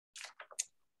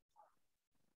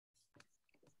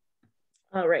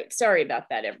All right, sorry about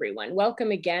that, everyone.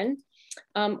 Welcome again.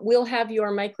 We'll have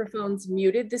your microphones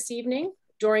muted this evening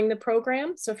during the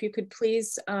program. So if you could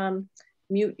please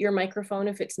mute your microphone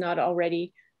if it's not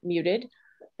already muted,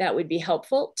 that would be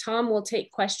helpful. Tom will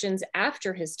take questions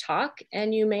after his talk,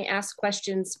 and you may ask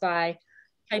questions by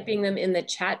typing them in the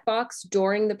chat box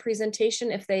during the presentation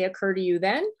if they occur to you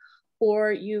then,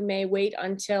 or you may wait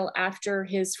until after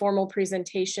his formal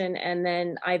presentation and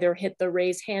then either hit the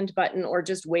raise hand button or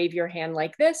just wave your hand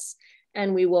like this,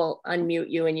 and we will unmute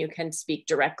you and you can speak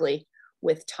directly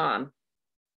with Tom.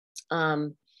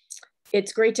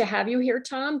 It's great to have you here,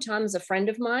 Tom. Tom's a friend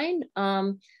of mine,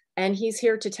 and he's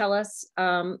here to tell us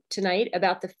tonight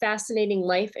about the fascinating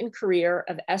life and career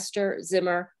of Esther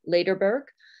Zimmer Lederberg.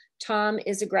 Tom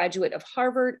is a graduate of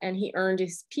Harvard, and he earned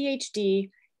his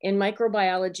PhD in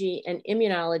microbiology and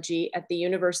immunology at the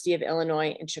University of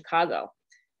Illinois in Chicago.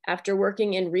 After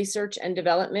working in research and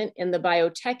development in the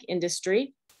biotech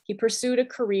industry, he pursued a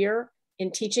career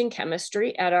in teaching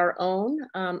chemistry at our own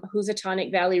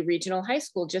Housatonic Valley Regional High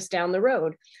School just down the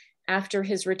road. After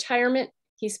his retirement,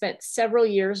 he spent several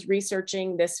years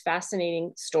researching this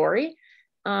fascinating story,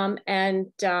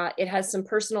 and it has some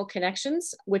personal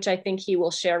connections, which I think he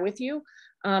will share with you.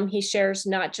 He shares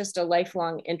not just a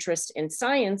lifelong interest in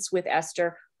science with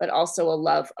Esther, but also a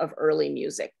love of early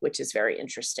music, which is very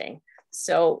interesting.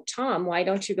 So Tom, why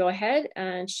don't you go ahead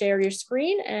and share your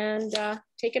screen and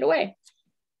take it away.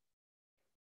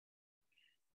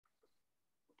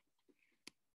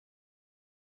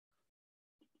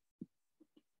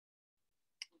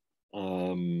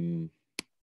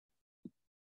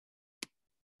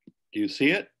 Do you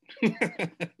see it? No.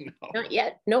 Not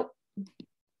yet, nope.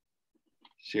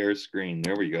 Share screen,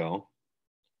 there we go.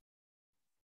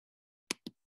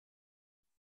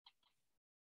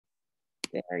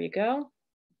 There you go.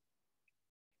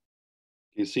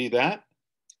 You see that?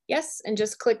 Yes, and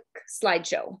just click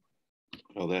slideshow.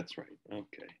 Oh, that's right,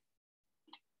 okay.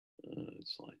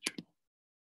 Slideshow.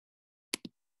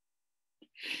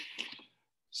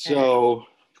 So.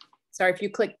 Sorry, if you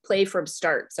click play from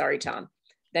start, sorry, Tom,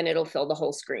 then it'll fill the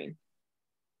whole screen.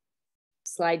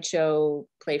 Slideshow,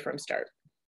 play from start,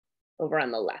 over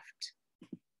on the left.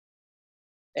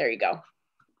 There you go.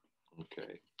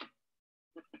 Okay.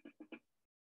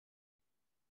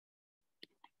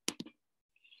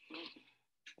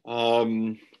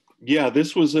 Yeah,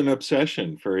 this was an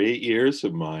obsession for 8 years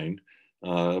of mine,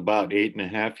 about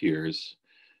 8.5 years.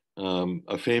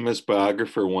 A famous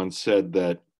biographer once said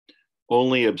that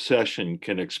only obsession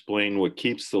can explain what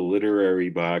keeps the literary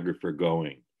biographer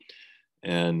going.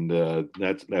 And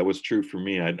that was true for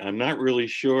me. I'm not really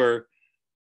sure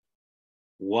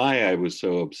why I was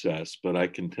so obsessed, but I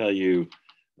can tell you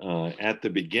at the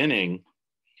beginning,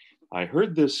 I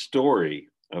heard this story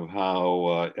of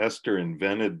how Esther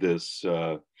invented this,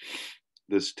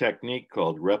 this technique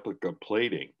called replica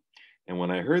plating. And when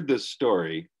I heard this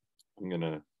story, I'm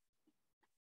gonna,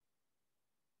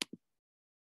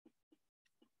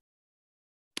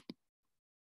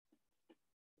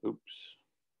 oops.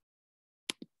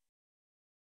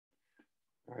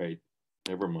 All right,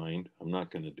 never mind. I'm not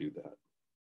gonna do that.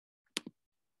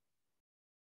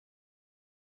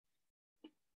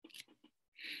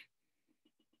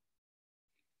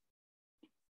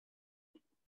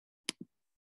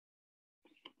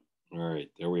 All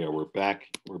right, there we are. We're back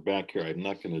here. I'm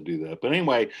not going to do that. But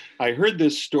anyway, I heard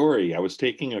this story. I was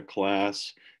taking a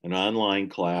class, an online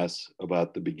class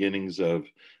about the beginnings of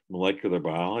molecular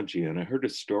biology. And I heard a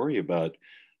story about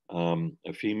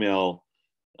a female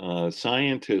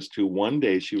scientist who one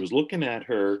day she was looking at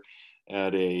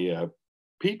a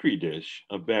petri dish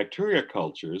of bacteria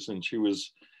cultures, and she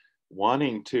was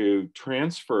wanting to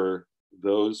transfer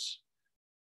those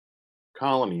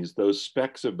colonies, those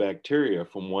specks of bacteria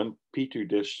from one petri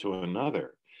dish to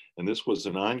another. And this was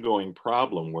an ongoing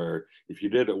problem where if you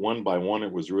did it one by one,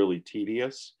 it was really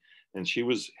tedious. And she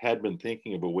had been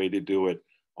thinking of a way to do it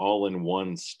all in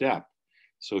one step.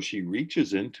 So she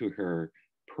reaches into her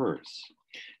purse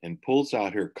and pulls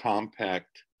out her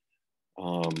compact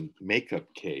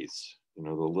makeup case, you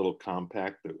know, the little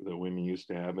compact that women used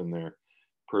to have in their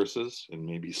purses and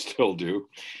maybe still do.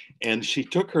 And she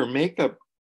took her makeup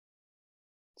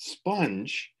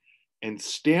sponge and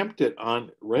stamped it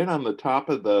right on the top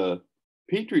of the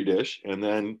petri dish, and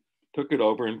then took it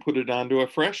over and put it onto a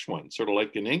fresh one, sort of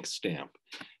like an ink stamp.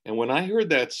 And when I heard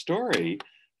that story,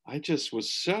 I just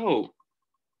was so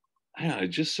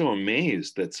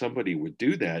amazed that somebody would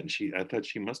do that. And I thought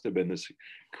she must have been this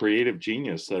creative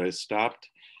genius that I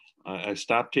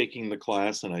stopped taking the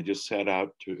class, and I just set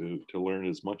out to learn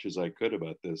as much as I could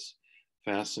about this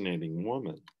fascinating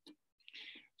woman.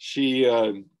 She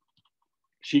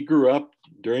She grew up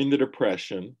during the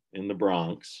Depression in the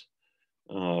Bronx.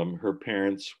 Her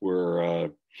parents were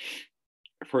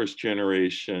first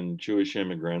generation Jewish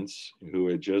immigrants who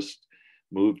had just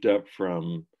moved up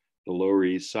from the Lower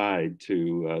East Side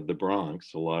to the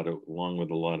Bronx, along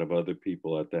with a lot of other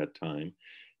people at that time.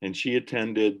 And she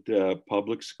attended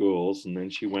public schools, and then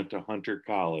she went to Hunter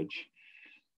College.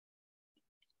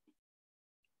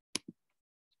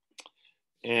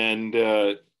 And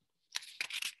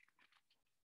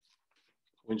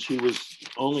when she was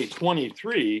only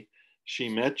 23, she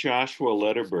met Joshua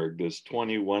Lederberg, this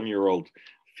 21-year-old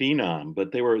phenom,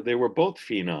 but they were both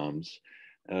phenoms,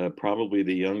 probably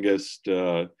the youngest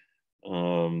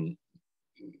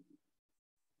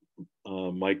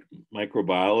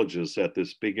microbiologists at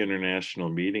this big international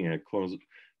meeting at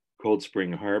Cold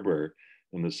Spring Harbor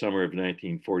in the summer of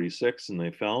 1946, and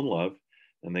they fell in love,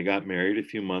 and they got married a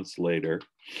few months later,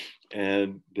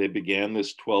 and they began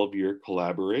this 12-year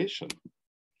collaboration.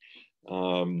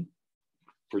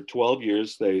 For 12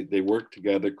 years, they worked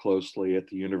together closely at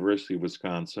the University of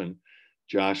Wisconsin.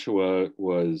 Joshua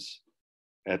was,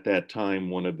 at that time,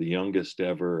 one of the youngest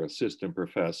ever assistant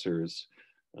professors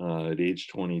at age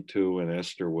 22, and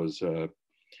Esther was a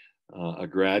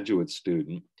graduate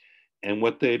student. And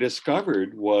what they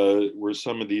discovered were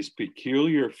some of these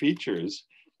peculiar features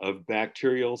of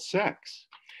bacterial sex,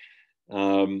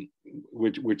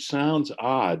 which sounds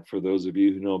odd for those of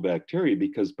you who know bacteria,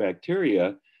 because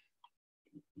bacteria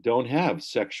don't have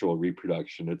sexual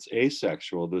reproduction. It's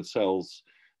asexual. The cells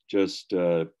just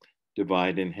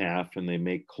divide in half and they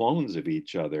make clones of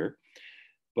each other.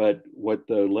 But what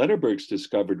the Lederbergs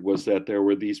discovered was that there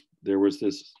was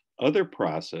this other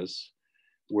process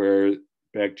where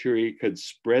bacteria could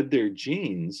spread their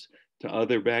genes to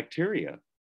other bacteria.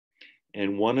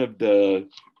 And one of the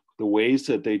ways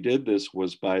that they did this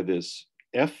was by this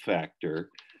F factor,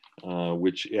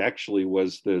 which actually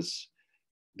was this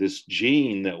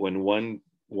gene that when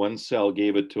one cell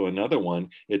gave it to another one,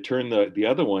 it turned the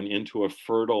other one into a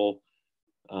fertile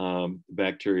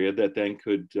bacteria that then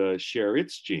could share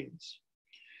its genes.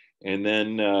 And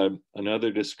then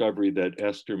another discovery that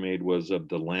Esther made was of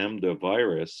the lambda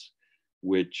virus,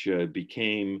 which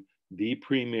became the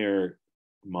premier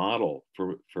model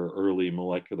for early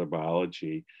molecular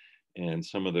biology, and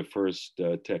some of the first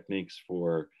techniques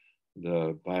for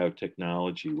the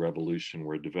biotechnology revolution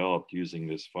were developed using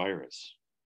this virus.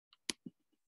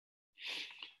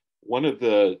 One of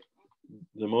the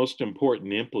most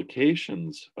important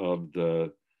implications of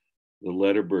the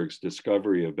Lederberg's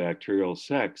discovery of bacterial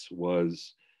sex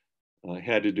was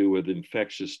had to do with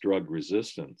infectious drug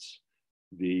resistance.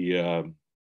 The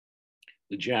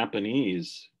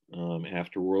Japanese,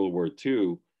 after World War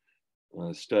II,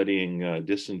 studying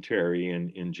dysentery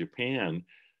in Japan,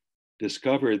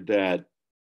 discovered that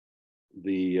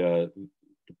the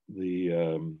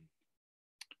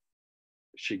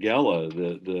Shigella,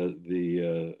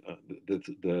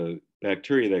 the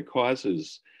bacteria that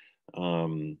causes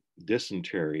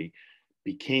dysentery,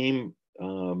 became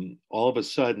all of a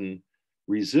sudden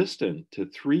resistant to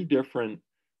 3 different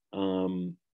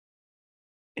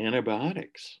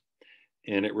antibiotics.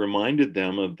 And it reminded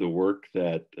them of the work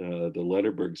that the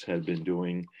Lederbergs had been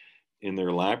doing in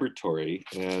their laboratory.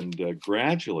 And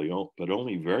gradually, but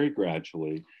only very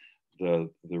gradually, the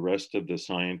rest of the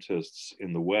scientists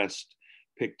in the West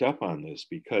picked up on this,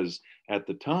 because at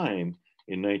the time,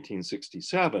 in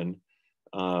 1967,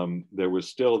 there was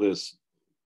still this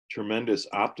tremendous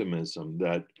optimism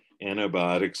that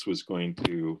antibiotics was going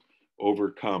to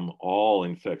overcome all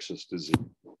infectious disease,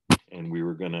 and we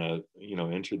were going to,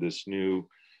 enter this new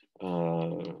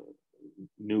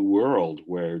world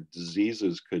where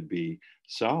diseases could be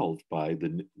solved by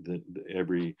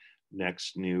every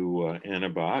next new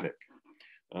antibiotic.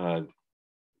 And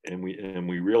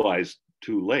we realized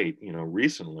too late,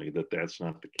 recently, that that's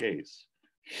not the case.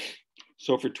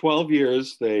 So for 12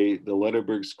 years, the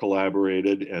Lederbergs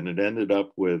collaborated, and it ended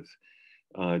up with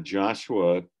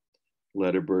Joshua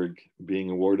Lederberg being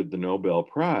awarded the Nobel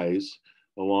Prize,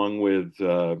 along with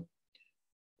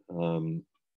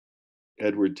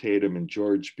Edward Tatum and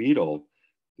George Beadle,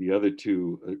 the other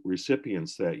 2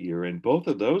 recipients that year. And both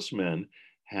of those men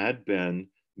had been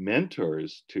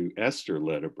mentors to Esther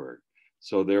Lederberg.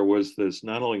 So there was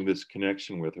not only this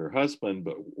connection with her husband,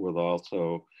 but with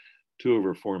also 2 of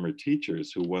her former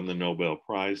teachers who won the Nobel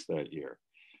Prize that year.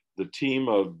 The team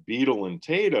of Beadle and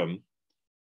Tatum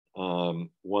won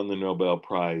the Nobel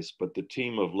Prize, but the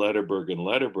team of Lederberg and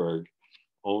Lederberg,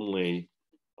 only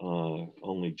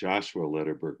Joshua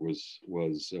Lederberg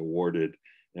was awarded,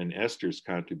 and Esther's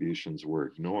contributions were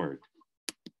ignored.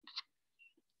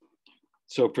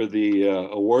 So for the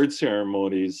award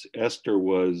ceremonies, Esther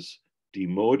was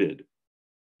demoted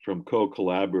from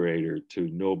co-collaborator to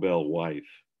Nobel wife.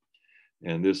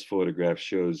 And this photograph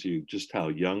shows you just how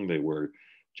young they were.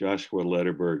 Joshua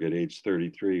Lederberg at age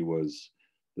 33 was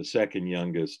the second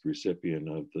youngest recipient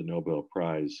of the Nobel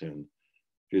Prize in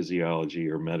physiology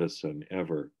or medicine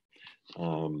ever.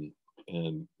 And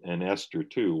Esther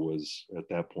too was at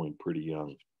that point pretty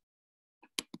young.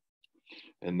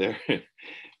 And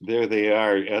there they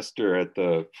are, Esther at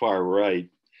the far right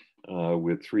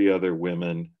with three other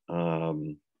women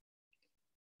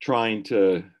trying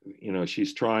to,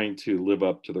 she's trying to live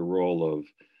up to the role of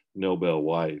Nobel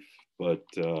wife. But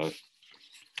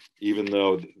even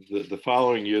though the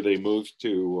following year they moved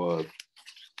to,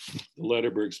 the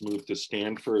Lederbergs moved to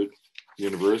Stanford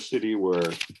University,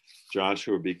 where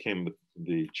Joshua became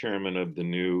the chairman of the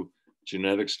new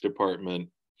genetics department.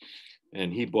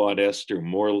 And he bought Esther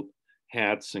more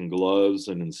hats and gloves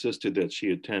and insisted that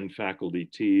she attend faculty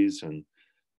teas and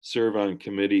serve on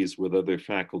committees with other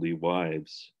faculty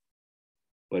wives,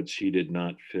 but she did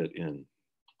not fit in.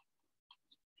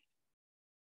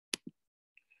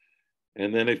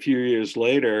 And then a few years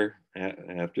later,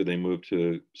 after they moved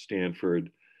to Stanford,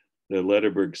 the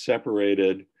Lederbergs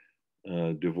separated,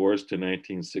 divorced in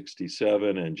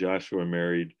 1967, and Joshua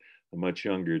married a much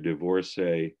younger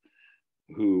divorcee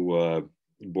who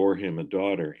bore him a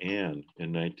daughter, Anne,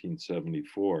 in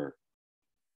 1974.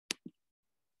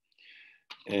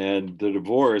 And the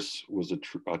divorce was a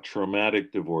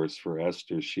traumatic divorce for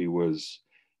Esther. She was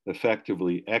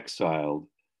effectively exiled.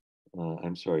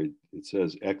 I'm sorry, it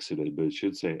says exited, but it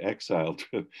should say exiled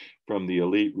from the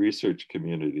elite research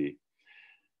community.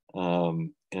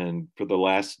 And for the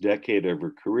last decade of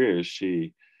her career,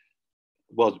 she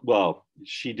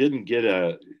didn't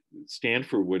get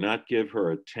Stanford would not give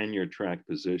her a tenure track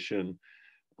position,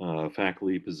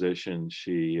 faculty position.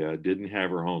 She didn't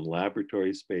have her own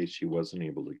laboratory space. She wasn't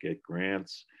able to get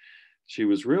grants. She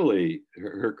was really,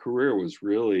 her career was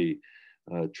really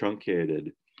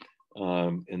truncated.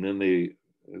 And then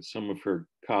some of her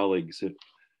colleagues had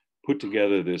put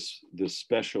together this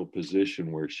special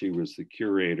position where she was the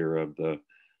curator of the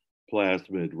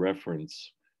Plasmid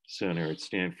Reference Center at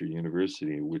Stanford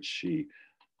University, which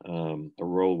a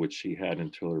role which she had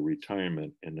until her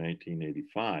retirement in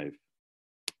 1985.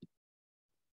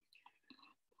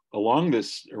 Around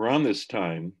this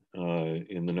time,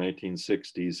 in the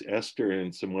 1960s, Esther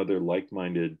and some other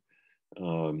like-minded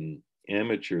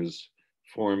amateurs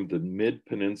formed the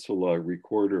Mid-Peninsula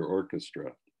Recorder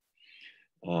Orchestra.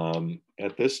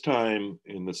 At this time,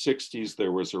 in the 60s,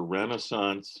 there was a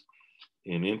renaissance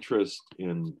in interest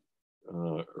in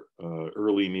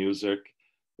early music,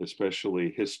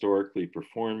 especially historically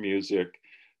performed music.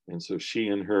 And so she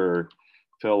and her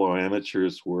fellow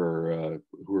amateurs who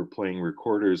were playing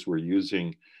recorders were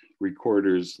using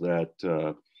recorders that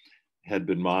had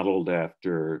been modeled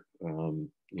after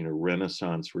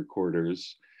Renaissance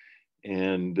recorders.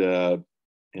 And there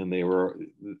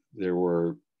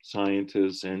were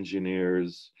scientists,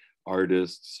 engineers,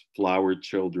 artists, flower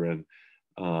children,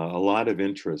 a lot of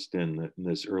interest in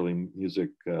this early music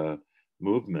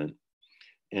movement.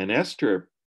 And Esther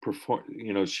performed,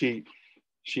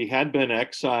 she had been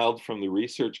exiled from the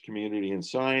research community in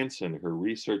science, and her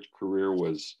research career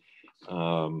was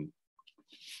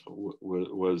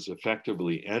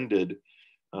effectively ended.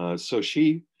 So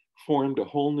she formed a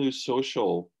whole new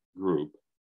social group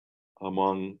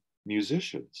among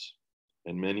musicians,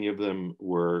 and many of them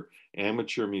were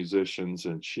amateur musicians,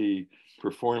 and she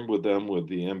performed with them with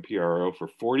the MPRO for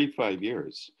 45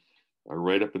 years,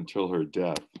 right up until her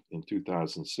death in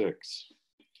 2006.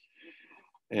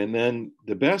 And then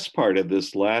the best part of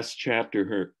this last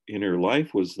chapter in her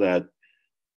life was that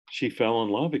she fell in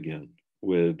love again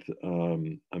with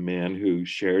a man who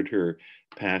shared her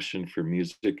passion for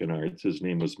music and arts. His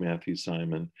name was Matthew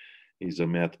Simon. He's a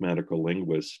mathematical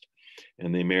linguist.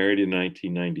 And they married in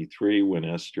 1993 when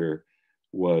Esther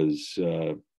was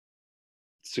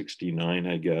 69,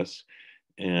 I guess.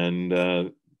 And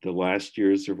the last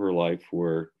years of her life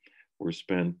were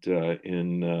spent with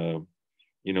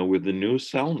the new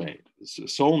soulmate.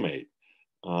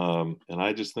 And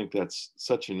I just think that's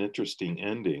such an interesting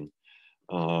ending.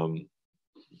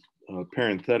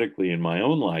 Parenthetically, in my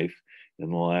own life, in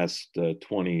the last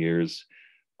 20 years,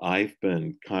 I've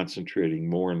been concentrating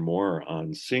more and more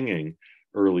on singing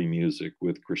early music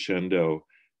with crescendo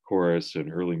chorus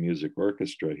and early music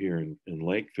orchestra here in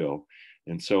Lakeville.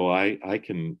 And so I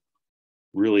can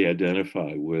really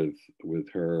identify with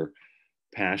her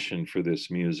passion for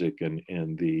this music and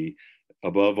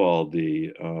above all,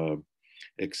 the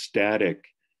ecstatic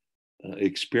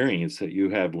experience that you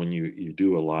have when you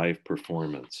do a live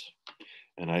performance.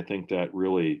 And I think that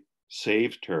really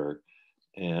saved her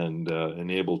and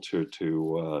enabled her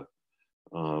to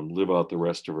live out the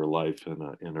rest of her life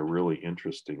in a really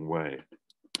interesting way.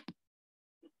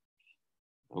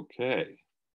 Okay.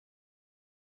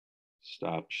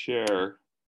 Stop share.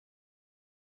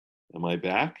 Am I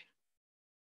back?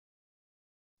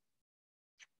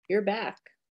 You're back.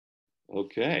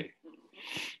 Okay.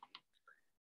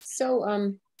 So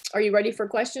are you ready for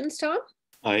questions, Tom?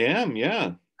 I am,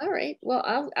 yeah. All right.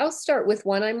 Well, I'll start with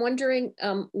one. I'm wondering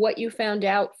what you found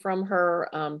out from her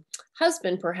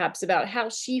husband, perhaps, about how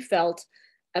she felt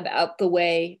about the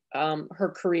way her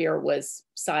career was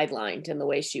sidelined and the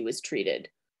way she was treated.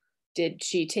 Did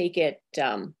she take it,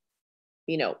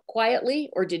 quietly,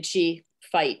 or did she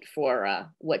fight for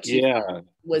what she felt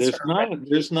was there's her?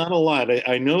 there's not a lot.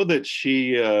 I know that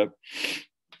she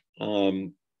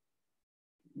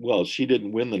well, she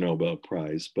didn't win the Nobel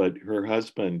Prize, but her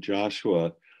husband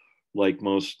Joshua, like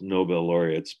most Nobel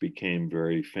laureates, became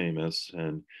very famous.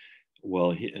 And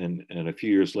well, and a few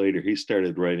years later, he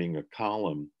started writing a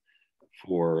column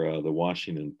for the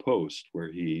Washington Post,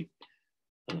 where he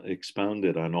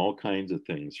expounded on all kinds of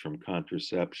things, from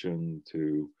contraception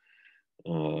to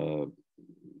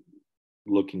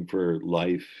looking for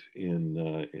life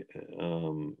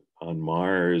on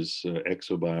Mars,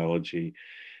 exobiology.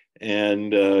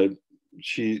 And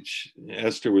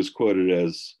Esther was quoted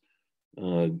as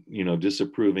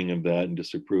disapproving of that and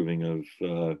disapproving of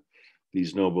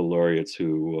these Nobel laureates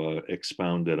who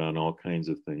expounded on all kinds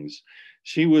of things.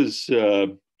 She was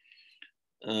sort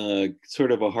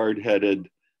of a hard-headed,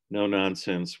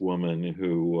 no-nonsense woman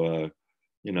who,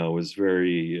 was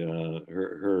very,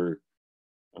 her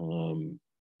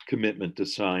commitment to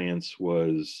science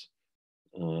was,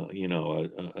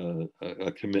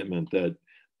 a commitment that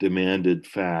demanded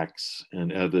facts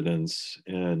and evidence.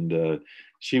 And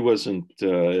she wasn't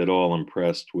at all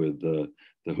impressed with the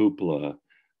hoopla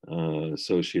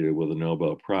associated with the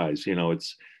Nobel Prize.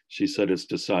 She said it's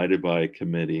decided by a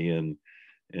committee, and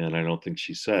I don't think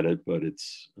she said it, but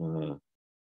it's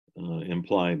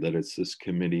implied that it's this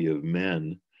committee of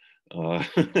men.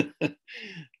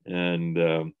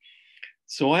 And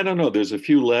so I don't know. There's a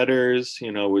few letters,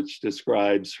 which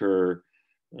describes her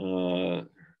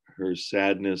her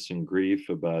sadness and grief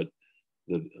about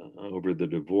over the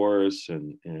divorce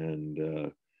and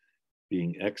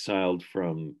being exiled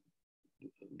from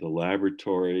the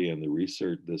laboratory and the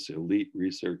research, this elite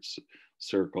research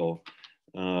circle.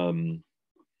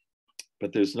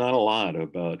 But there's not a lot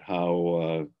about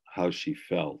how she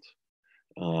felt.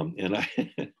 And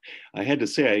I had to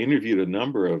say, I interviewed a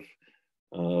number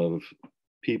of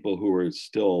people who were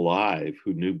still alive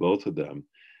who knew both of them.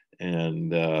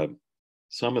 And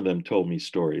some of them told me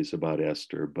stories about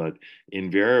Esther, but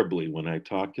invariably when I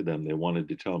talked to them, they wanted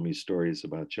to tell me stories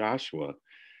about Joshua,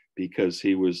 because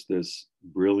he was this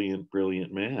brilliant,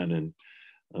 brilliant man, and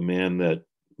a man that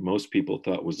most people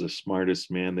thought was the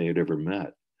smartest man they had ever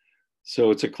met.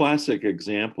 So it's a classic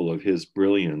example of his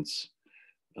brilliance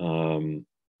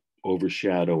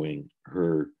overshadowing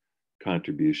her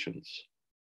contributions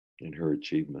and her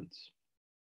achievements.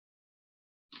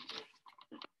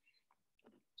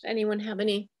 Does anyone have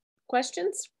any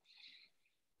questions?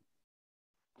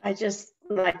 I just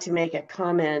like to make a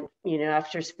comment.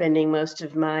 After spending most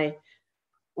of my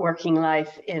working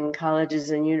life in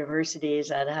colleges and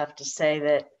universities, I'd have to say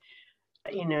that,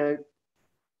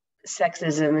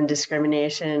 sexism and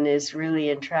discrimination is really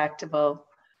intractable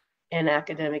in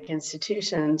academic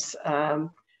institutions,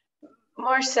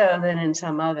 more so than in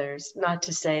some others. Not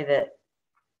to say that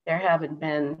there haven't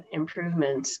been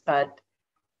improvements, but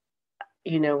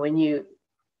when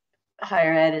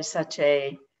higher ed is such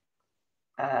an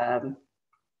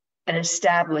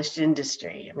established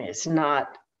industry. I mean, it's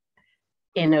not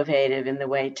innovative in the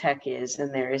way tech is,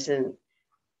 and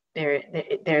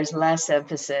there's less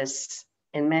emphasis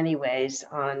in many ways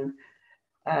on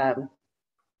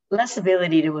less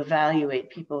ability to evaluate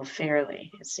people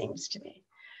fairly, it seems to me.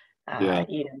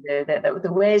 The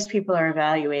ways people are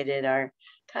evaluated are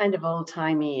kind of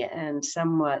old-timey and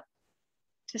somewhat,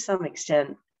 to some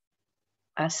extent,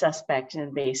 suspect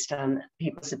and based on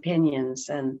people's opinions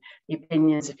and the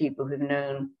opinions of people who've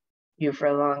known you for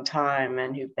a long time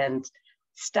and who've been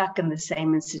stuck in the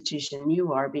same institution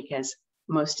you are, because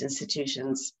most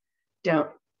institutions don't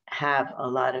have a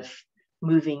lot of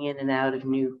moving in and out of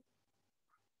new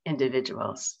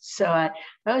individuals. So I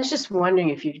was just wondering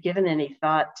if you'd given any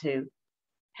thought to,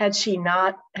 had she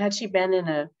been in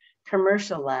a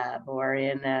commercial lab or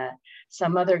in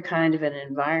some other kind of an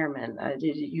environment,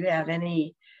 did you have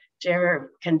any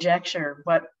conjecture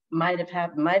what might it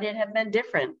have been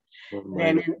different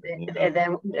than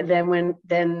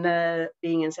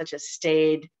being in such a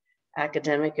staid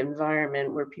academic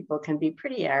environment where people can be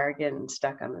pretty arrogant and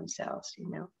stuck on themselves, you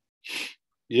know.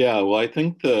 Yeah, well, I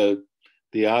think the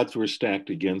odds were stacked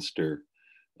against her.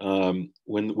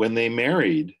 When they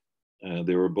married,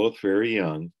 they were both very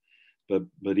young,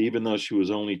 but even though she was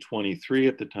only 23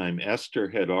 at the time, Esther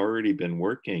had already been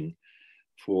working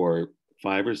for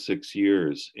 5 or 6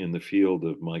 years in the field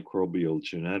of microbial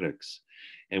genetics.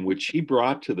 And what she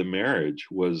brought to the marriage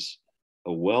was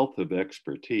a wealth of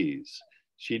expertise.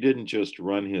 She didn't just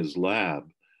run his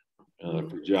lab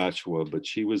for Joshua, but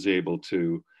she was able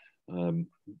to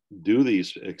do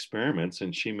these experiments,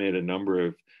 and she made a number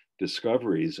of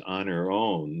discoveries on her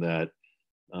own that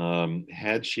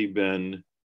had she been,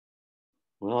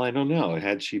 well, I don't know,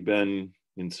 had she been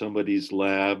in somebody's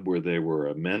lab where they were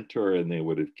a mentor and they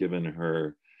would have given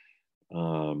her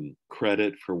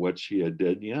credit for what she had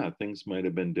did, yeah, things might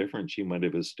have been different. She might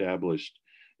have established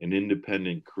an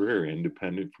independent career,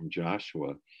 independent from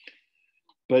Joshua.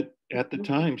 But at the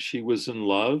time, she was in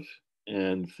love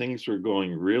and things were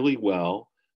going really well.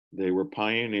 They were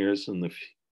pioneers in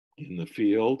the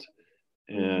field,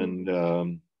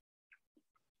 and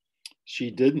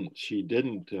she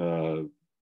didn't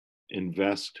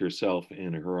invest herself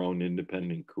in her own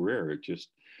independent career. It just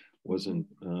wasn't.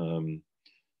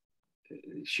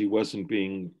 She wasn't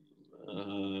being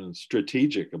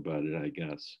strategic about it, I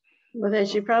guess. Well, then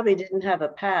she probably didn't have a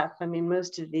path. I mean,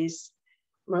 most of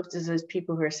those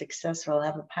people who are successful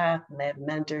have a path, and they have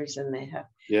mentors, and they have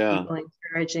people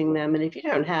encouraging them. And if you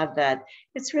don't have that,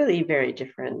 it's really very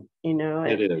different, you know.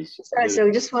 It is. So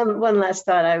just one last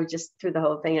thought. I was just through the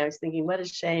whole thing, I was thinking, what a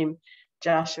shame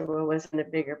Joshua wasn't a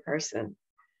bigger person,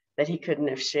 that he couldn't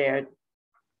have shared.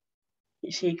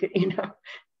 She could, you know,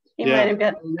 he might have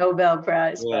gotten a Nobel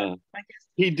Prize. Yeah. But I guess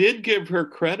he did give her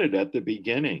credit at the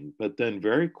beginning, but then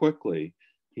very quickly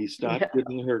he stopped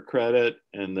giving her credit.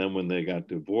 And then when they got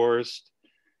divorced,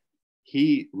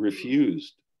 he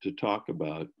refused to talk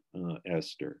about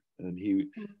Esther. And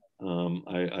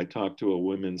I talked to a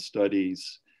women's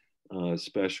studies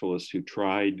specialist who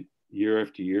tried year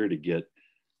after year to get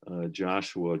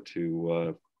Joshua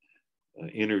to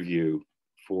interview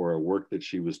for a work that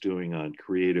she was doing on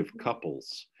creative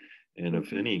couples. And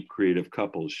if any creative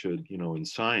couples should, you know, in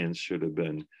science should have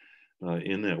been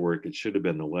in that work, it should have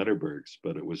been the Lederbergs,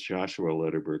 but it was Joshua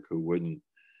Lederberg who wouldn't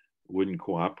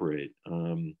cooperate.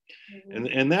 And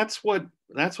that's what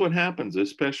happens,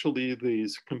 especially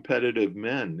these competitive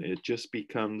men. It just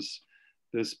becomes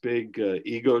this big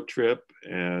ego trip,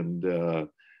 and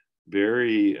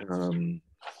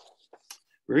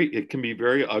it can be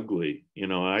very ugly. You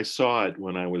know, I saw it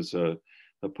when I was a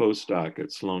postdoc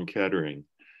at Sloan Kettering,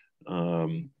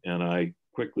 and I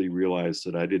quickly realized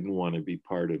that I didn't want to be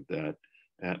part of that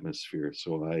atmosphere.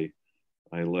 So I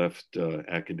left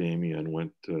academia and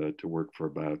went to work for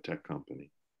a biotech company.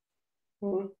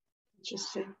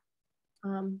 Interesting.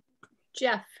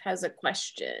 Jeff has a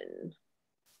question.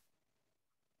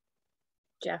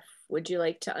 Jeff, would you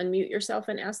like to unmute yourself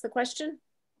and ask the question?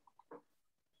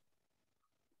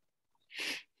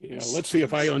 Yeah, let's see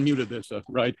if I unmuted this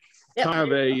right. Yep.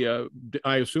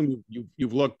 I assume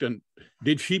you've looked, and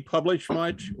did she publish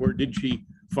much, or did she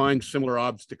find similar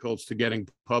obstacles to getting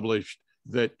published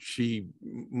that she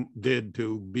did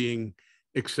to being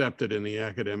accepted in the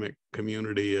academic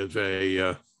community as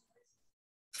a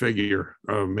figure,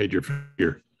 a major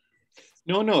figure?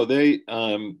 No,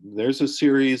 there's a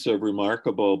series of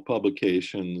remarkable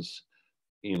publications,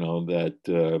 you know,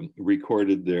 that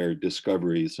recorded their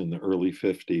discoveries in the early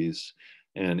 50s,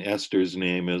 and Esther's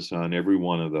name is on every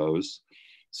one of those,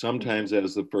 sometimes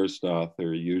as the first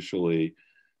author, usually,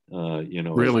 you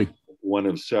know, really one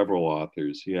of several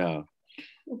authors. Yeah.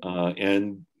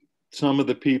 And some of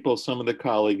the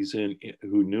colleagues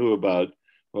who knew about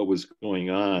what was going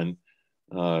on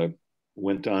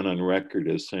went on record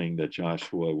as saying that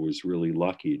Joshua was really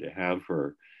lucky to have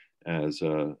her as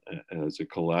a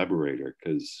collaborator,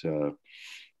 because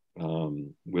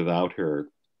without her,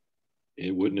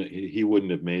 he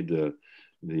wouldn't have made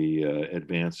the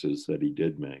advances that he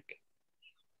did make.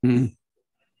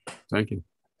 Thank you.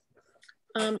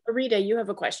 Arita, you have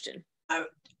a question.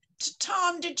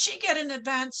 Tom, did she get an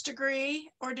advanced degree,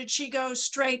 or did she go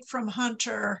straight from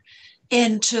Hunter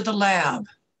into the lab?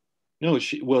 No,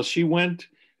 she went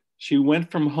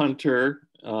from Hunter.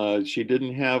 She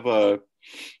didn't have a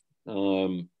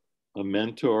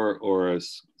mentor or a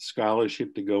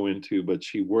scholarship to go into, but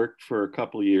she worked for a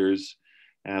couple of years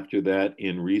after that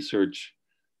in research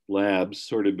labs,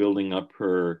 sort of building up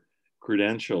her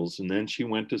credentials. And then she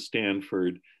went to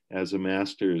Stanford as a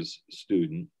master's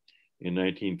student in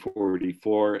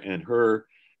 1944, and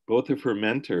both of her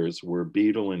mentors were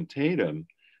Beadle and Tatum,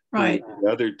 Right. who were the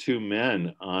other two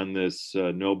men on this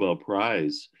Nobel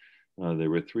Prize. There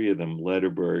were three of them,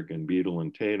 Lederberg and Beadle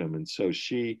and Tatum. And so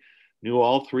she knew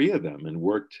all three of them and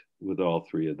worked with all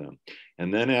three of them.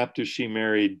 And then after she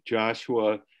married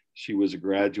Joshua, she was a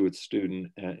graduate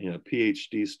student, a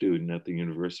PhD student at the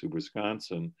University of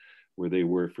Wisconsin, where they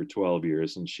were for 12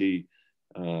 years. And she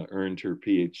earned her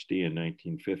PhD in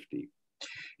 1950.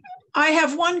 I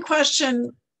have one question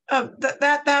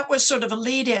that was sort of a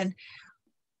lead in.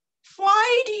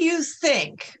 Why do you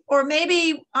think, or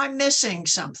maybe I'm missing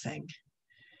something,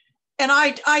 and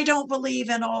I don't believe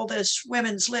in all this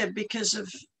women's lib because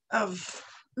of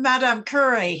Madame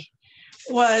Curie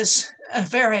was a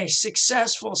very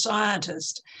successful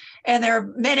scientist. And there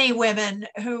are many women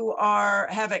who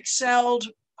have excelled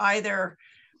either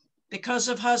because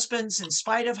of husbands, in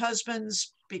spite of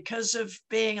husbands, because of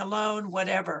being alone,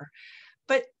 whatever.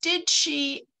 But did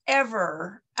she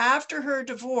ever, after her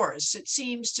divorce, it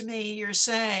seems to me you're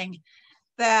saying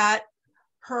that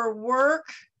her work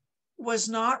was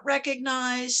not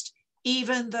recognized,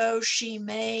 even though she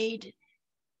made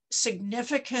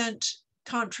significant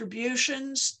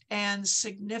contributions and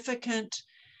significant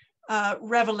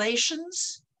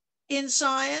revelations in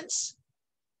science?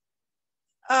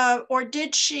 Or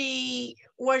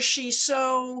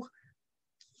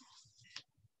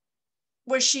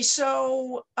was she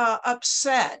so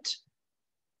upset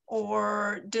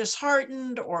or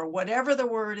disheartened or whatever the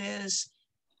word is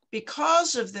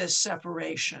because of this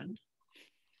separation?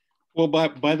 Well, by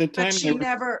the time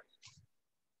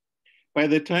by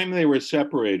the time they were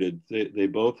separated, they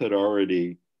both had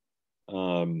already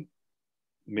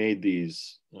made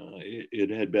these. It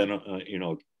had been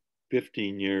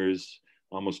 15 years,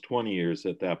 almost 20 years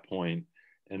at that point,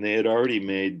 and they had already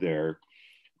made their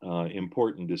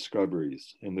important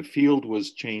discoveries, and the field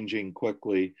was changing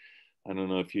quickly. I don't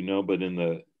know if you know, but in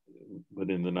the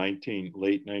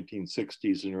late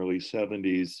 1960s and early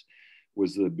 70s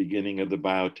was the beginning of the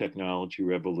biotechnology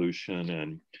revolution,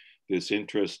 and this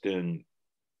interest in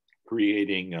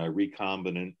creating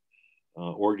recombinant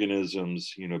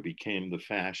organisms, became the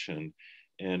fashion.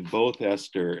 And both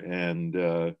Esther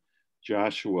and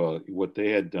Joshua, what they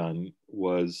had done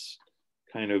was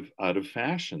kind of out of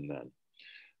fashion then.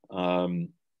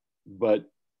 But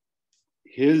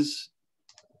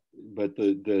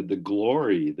the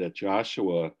glory that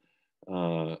Joshua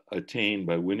attained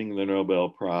by winning the Nobel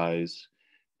Prize,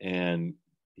 and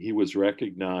he was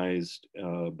recognized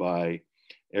by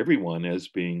everyone as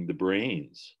being the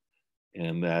brains,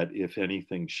 and that if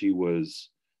anything, she was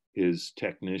his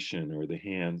technician, or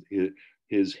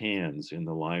his hands in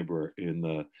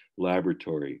the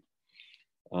laboratory.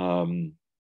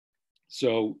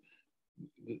 So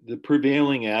the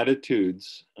prevailing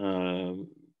attitudes,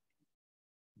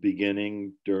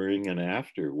 beginning, during, and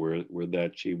after, were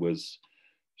that she was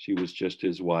just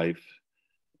his wife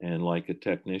and like a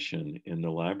technician in the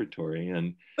laboratory.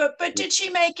 But did she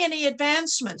make any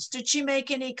advancements? Did she make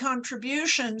any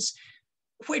contributions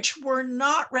which were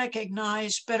not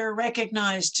recognized but are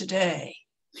recognized today?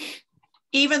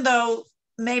 Even though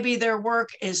maybe their work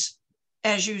is,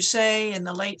 as you say, in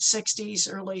the late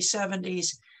 60s, early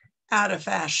 70s, out of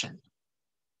fashion.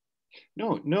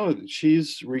 No,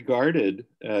 she's regarded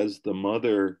as the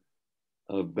mother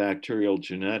of bacterial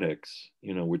genetics,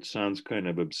 which sounds kind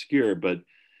of obscure, but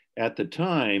at the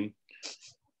time,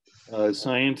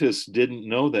 scientists didn't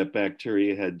know that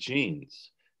bacteria had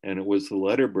genes, and it was the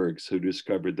Lederbergs who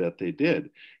discovered that they did.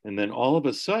 And then all of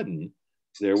a sudden,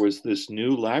 there was this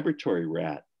new laboratory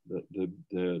rat,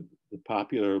 the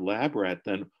popular lab rat,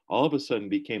 then all of a sudden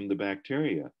became the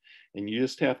bacteria. And you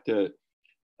just have to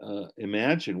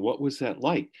imagine, what was that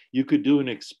like? You could do an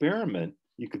experiment,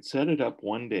 you could set it up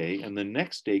one day, and the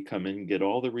next day come in and get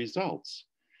all the results.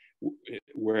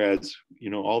 Whereas,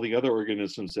 all the other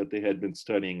organisms that they had been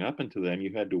studying up until then,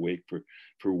 you had to wait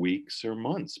for weeks or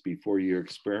months before your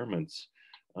experiments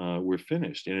were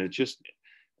finished. And it just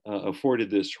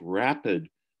afforded this rapid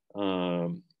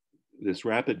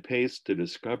pace to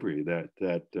discovery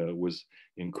that was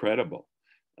incredible.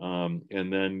 And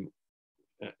then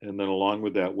along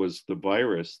with that was the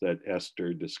virus that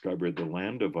Esther discovered, the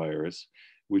Lambda virus,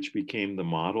 which became the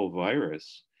model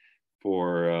virus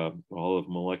for all of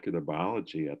molecular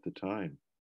biology at the time.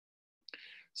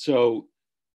 So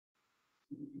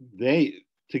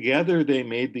together they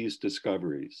made these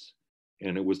discoveries,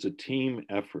 and it was a team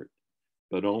effort,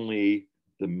 but only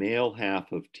the male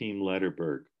half of Team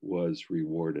Lederberg was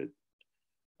rewarded.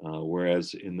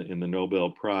 Whereas in the Nobel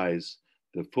Prize,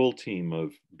 the full team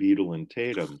of Beadle and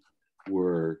Tatum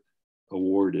were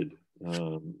awarded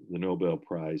the Nobel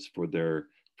Prize for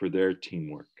their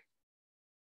teamwork.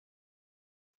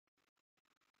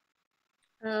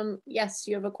 Yes,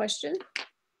 you have a question?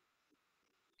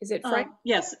 Is it Frank?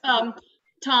 Yes.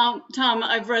 Tom,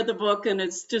 I've read the book and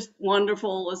it's just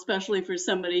wonderful, especially for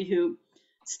somebody who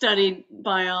studied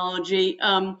biology.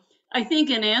 I think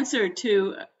in answer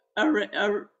to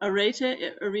Aret's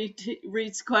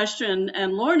question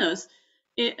and Lorna's,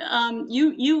 can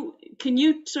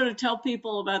you sort of tell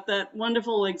people about that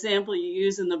wonderful example you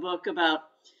use in the book about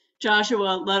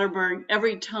Joshua Lederberg?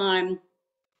 Every time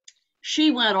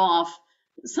she went off,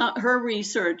 her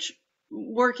research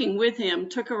working with him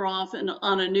took her off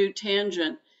on a new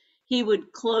tangent, he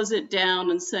would close it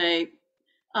down and say,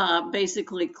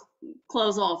 basically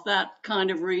close off that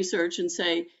kind of research and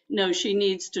say, no, she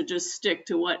needs to just stick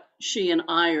to what she and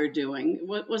I are doing.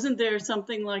 Wasn't there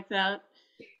something like that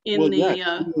in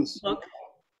book?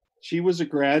 She was a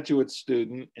graduate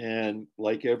student, and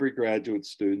like every graduate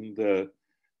student, the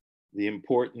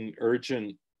important,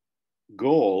 urgent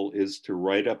goal is to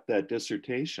write up that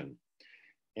dissertation.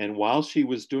 And while she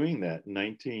was doing that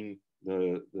in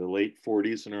the late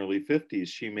 40s and early 50s,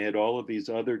 she made all of these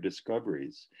other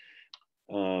discoveries,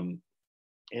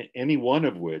 any one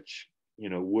of which,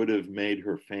 would have made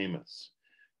her famous.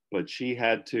 But she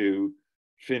had to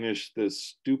finish this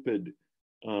stupid,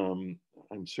 I'm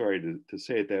sorry to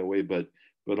say it that way, but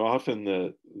often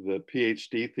the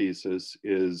PhD thesis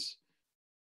is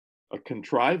a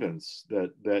contrivance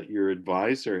that your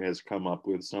advisor has come up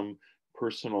with, some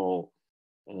personal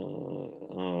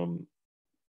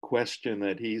question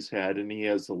that he's had, and he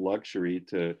has the luxury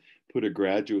to put a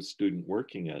graduate student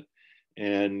working it.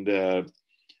 And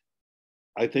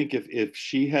I think if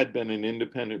she had been an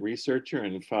independent researcher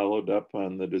and followed up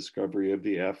on the discovery of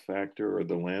the F factor or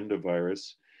the Lambda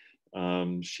virus,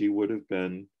 she would have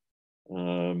been,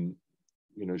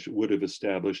 she would have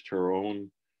established her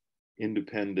own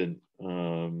independent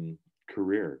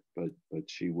career. But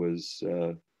she was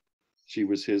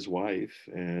his wife,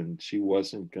 and she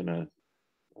wasn't gonna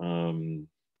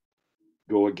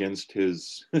go against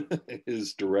his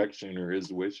his direction or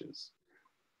his wishes.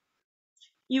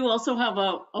 You also have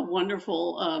a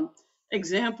wonderful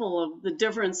example of the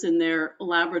difference in their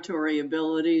laboratory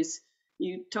abilities.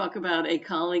 You talk about a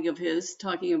colleague of his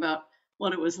talking about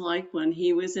what it was like when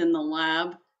he was in the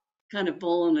lab, kind of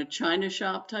bull in a china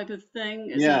shop type of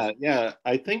thing. Yeah.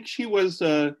 I think she was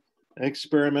an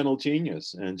experimental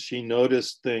genius, and she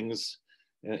noticed things,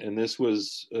 and this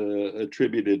was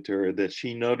attributed to her, that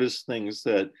she noticed things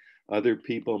that other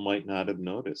people might not have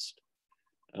noticed.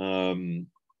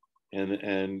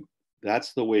 And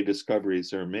that's the way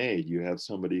discoveries are made. You have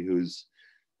somebody who's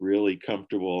really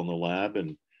comfortable in the lab,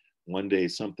 and one day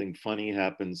something funny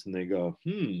happens and they go,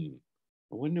 I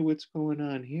wonder what's going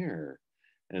on here.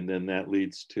 And then that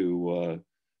leads to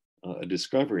a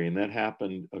discovery. And that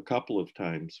happened a couple of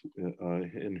times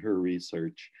in her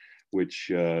research,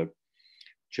 which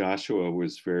Joshua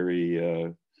was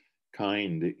very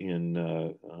kind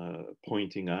in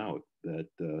pointing out that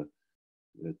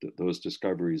those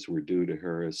discoveries were due to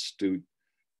her astute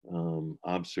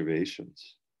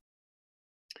observations.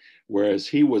 Whereas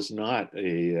he was not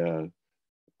a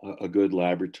good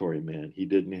laboratory man. He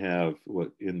didn't have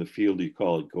what in the field you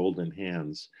call it golden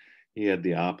hands. He had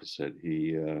the opposite.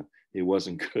 He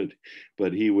wasn't good,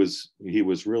 but he was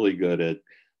really good at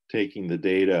taking the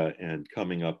data and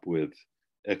coming up with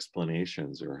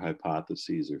explanations or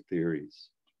hypotheses or theories.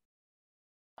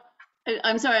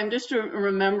 I'm sorry, I'm just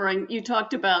remembering, you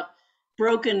talked about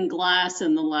broken glass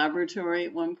in the laboratory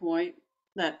at one point,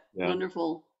 that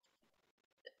wonderful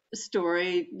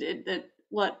story.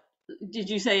 What did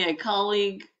you say? A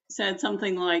colleague said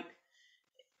something like,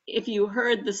 if you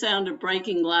heard the sound of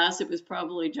breaking glass, it was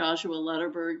probably Joshua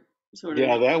Lederberg, sort of.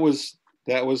 Yeah, that was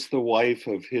the wife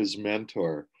of his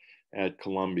mentor at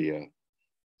Columbia.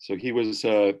 So he was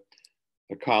a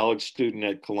college student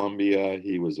at Columbia.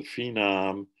 He was a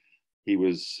phenom. He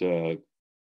was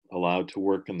allowed to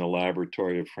work in the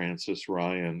laboratory of Francis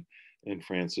Ryan, and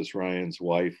Francis Ryan's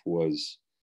wife was,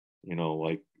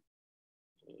 like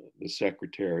the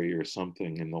secretary or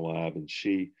something in the lab. And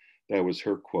that was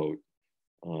her quote,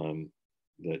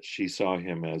 that she saw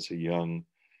him as a young,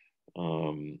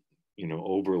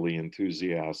 overly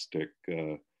enthusiastic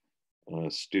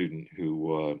student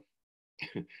who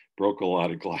broke a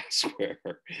lot of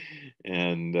glassware.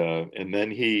 And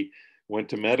then he went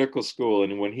to medical school,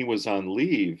 and when he was on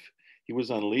leave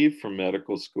from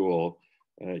medical school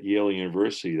at Yale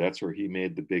University. That's where he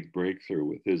made the big breakthrough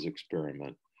with his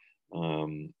experiment.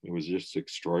 It was just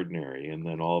extraordinary. And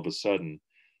then all of a sudden,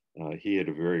 he had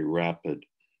a very rapid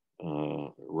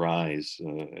rise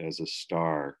as a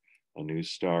star, a new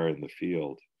star in the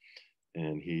field.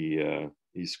 And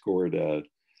he scored a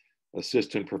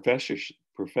assistant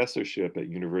professorship at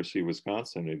University of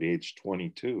Wisconsin at age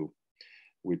 22,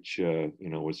 which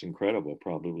was incredible,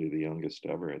 probably the youngest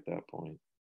ever at that point.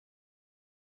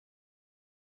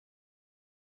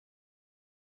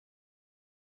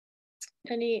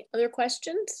 Any other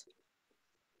questions?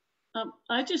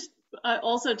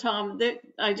 Also, Tom,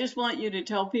 I just want you to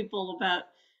tell people about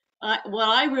what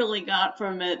I really got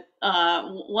from it.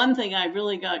 One thing I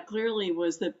really got clearly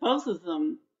was that both of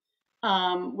them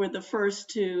were the first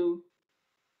to,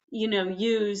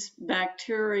 use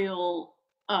bacterial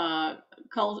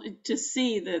to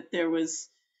see that there was,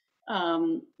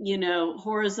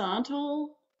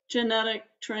 horizontal genetic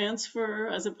transfer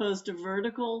as opposed to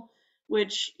vertical,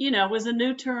 which, was a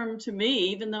new term to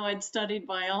me, even though I'd studied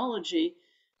biology,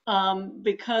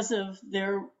 because of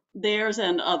theirs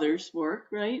and others' work,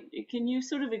 right? Can you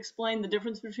sort of explain the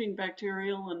difference between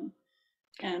bacterial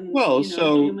and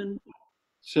human?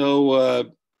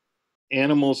 So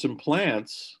animals and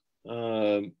plants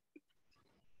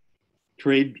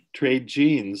trade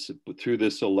genes through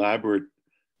this elaborate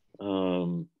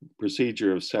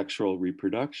procedure of sexual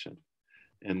reproduction.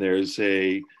 And there's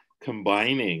a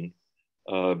combining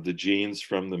of the genes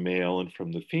from the male and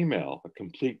from the female, a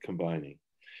complete combining.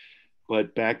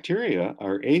 But bacteria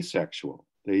are asexual.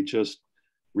 They just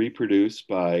reproduce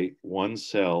by one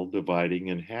cell dividing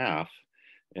in half,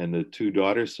 and the two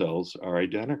daughter cells are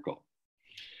identical.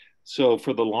 So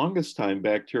for the longest time,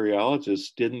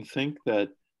 bacteriologists didn't think that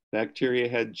bacteria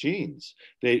had genes.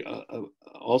 They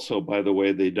also, by the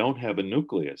way, they don't have a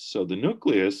nucleus. So the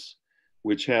nucleus,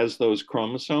 which has those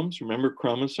chromosomes, remember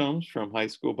chromosomes from high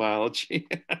school biology?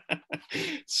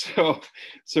 So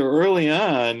early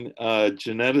on,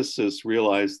 geneticists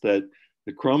realized that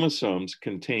the chromosomes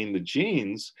contain the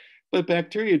genes, but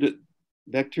bacteria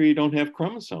don't have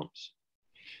chromosomes.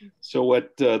 So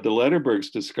what the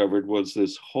Lederbergs discovered was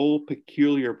this whole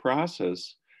peculiar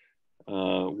process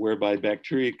whereby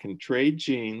bacteria can trade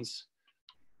genes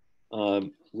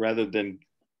rather than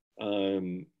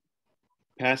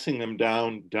passing them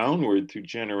downward through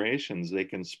generations. They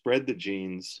can spread the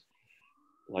genes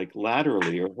like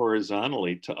laterally or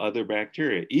horizontally to other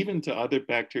bacteria, even to other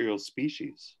bacterial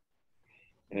species.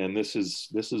 And this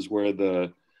is where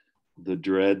the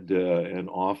dread and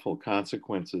awful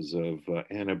consequences of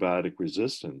antibiotic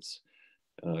resistance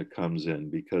comes in,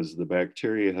 because the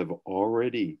bacteria have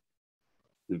already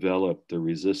developed the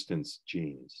resistance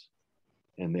genes,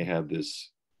 and they have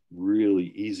this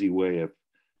really easy way of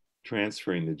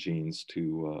transferring the genes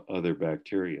to other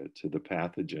bacteria, to the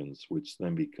pathogens, which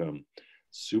then become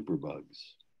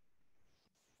superbugs.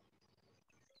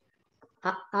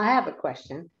 I have a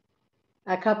question.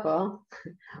 A couple.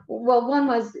 Well, one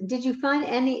was, did you find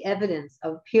any evidence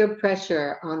of peer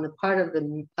pressure on the part of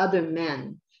the other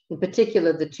men, in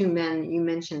particular the two men you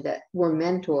mentioned that were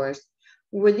mentors?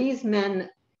 Were these men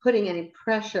putting any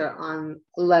pressure on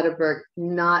Lederberg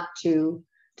not to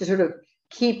sort of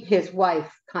keep his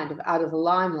wife kind of out of the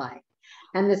limelight?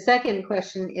 And the second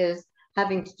question is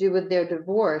having to do with their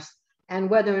divorce and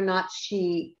whether or not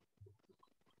she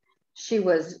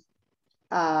was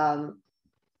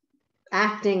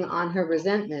acting on her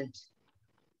resentment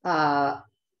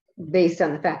based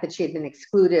on the fact that she had been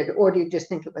excluded, or do you just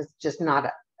think it was just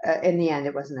not in the end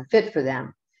it wasn't a fit for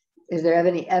them? Is there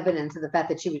any evidence of the fact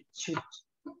that she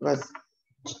was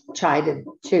chided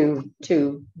to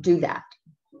do that?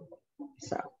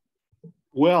 So,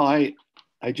 well, I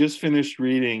just finished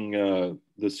reading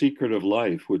The Secret of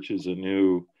Life, which is a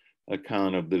new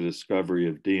account of the discovery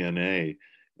of DNA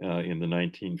in the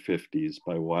 1950s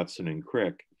by Watson and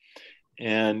Crick.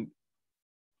 And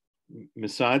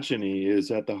misogyny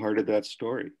is at the heart of that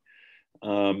story.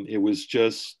 It was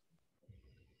just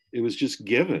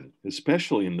given,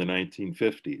 especially in the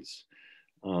 1950s.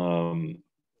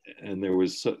 And there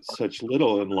was such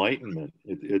little enlightenment.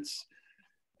 It's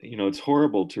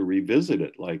horrible to revisit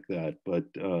it like that, but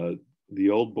the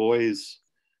old boys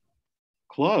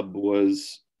club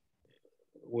was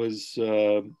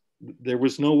there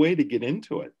was no way to get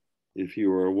into it if you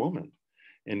were a woman.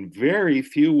 And very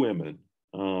few women,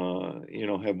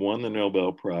 have won the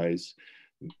Nobel Prize.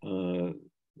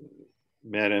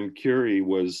 Madame Curie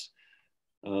is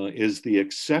the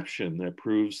exception that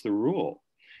proves the rule.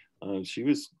 She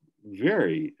was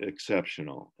very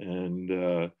exceptional. And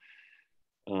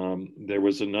there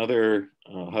was another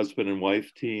husband and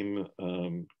wife team,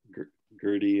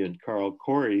 Gertie and Carl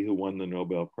Corey, who won the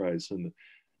Nobel Prize in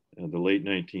the late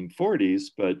 1940s,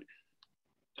 but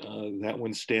that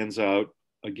one stands out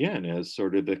again, as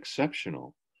sort of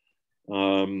exceptional.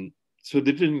 So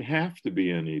there didn't have to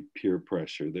be any peer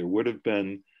pressure. There would have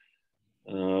been,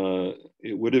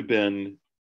 it would have been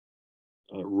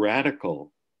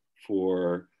radical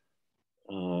for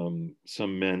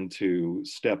some men to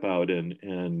step out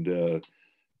and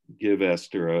give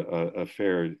Esther a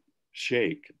fair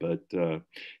shake. But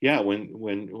yeah,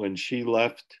 when she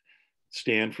left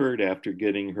Stanford after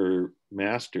getting her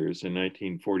master's in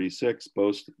 1946,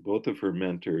 both of her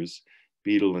mentors,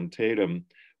 Beadle and Tatum,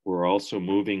 were also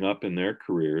moving up in their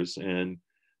careers, and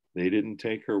they didn't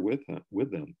take her with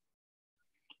them.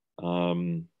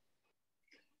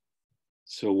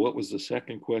 So what was the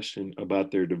second question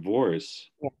about their divorce?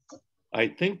 Yes. I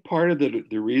think part of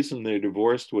the reason they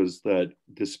divorced was that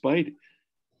despite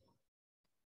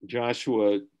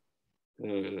Joshua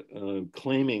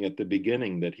claiming at the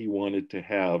beginning that he wanted to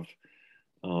have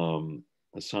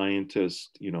a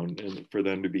scientist, and for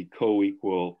them to be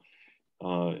co-equal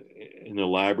in the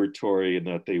laboratory, and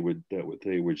that they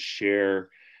would share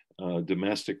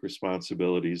domestic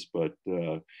responsibilities, but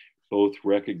both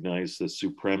recognize the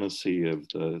supremacy of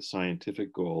the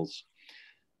scientific goals.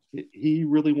 He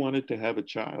really wanted to have a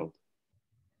child.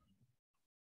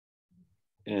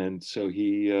 And so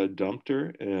he dumped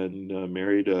her and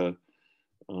married a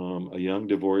young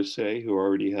divorcee who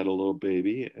already had a little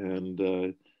baby,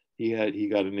 and he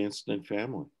got an instant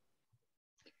family.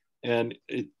 And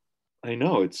I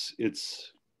know it's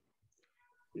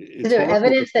Is there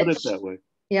evidence to put that it that way.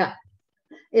 Yeah.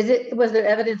 Was there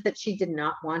evidence that she did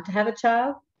not want to have a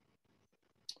child?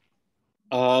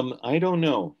 I don't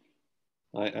know.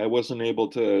 I wasn't able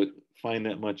to find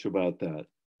that much about that.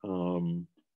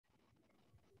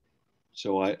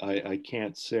 So I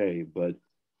can't say, but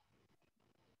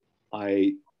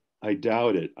I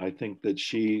doubt it. I think that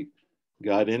she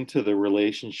got into the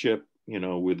relationship,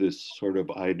 with this sort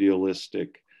of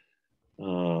idealistic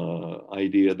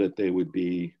idea that they would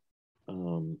be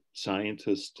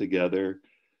scientists together,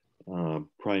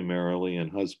 primarily,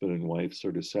 and husband and wife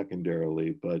sort of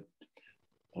secondarily, but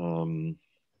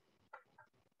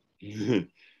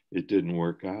it didn't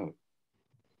work out.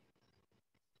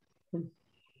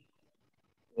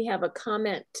 We have a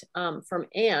comment from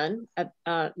Anne,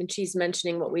 and she's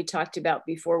mentioning what we talked about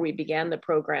before we began the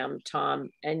program, Tom,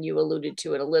 and you alluded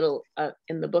to it a little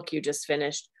in the book you just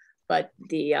finished, but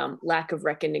the lack of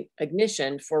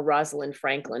recognition for Rosalind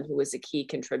Franklin, who was a key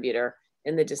contributor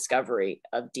in the discovery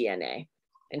of DNA.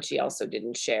 And she also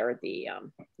didn't share the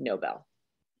Nobel.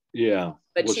 Yeah.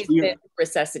 But she's been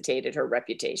resuscitated her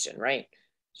reputation, right?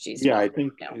 I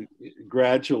think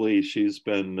gradually she's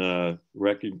been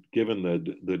given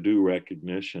the due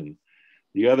recognition.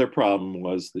 The other problem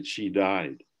was that she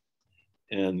died,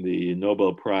 and the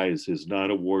Nobel Prize is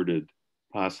not awarded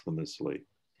posthumously.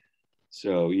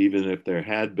 So even if there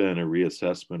had been a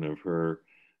reassessment of her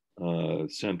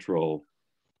central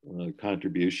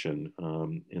contribution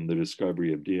in the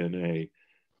discovery of DNA,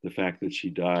 the fact that she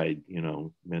died,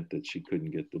 meant that she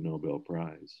couldn't get the Nobel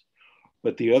Prize.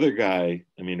 But the other guy,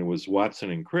 it was Watson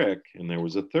and Crick, and there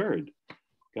was a third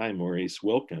guy, Maurice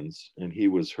Wilkins, and he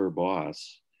was her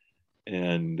boss.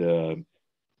 And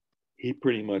he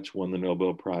pretty much won the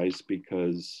Nobel Prize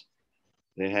because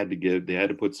they had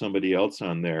to put somebody else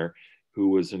on there who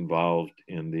was involved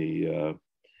in the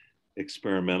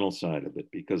experimental side of it,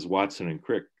 because Watson and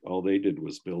Crick, all they did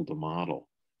was build a model,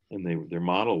 and their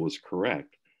model was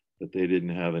correct, but they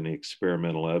didn't have any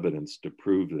experimental evidence to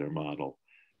prove their model.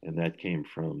 And that came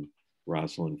from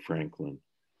Rosalind Franklin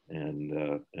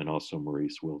and also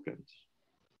Maurice Wilkins.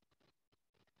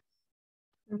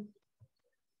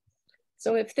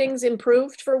 So have things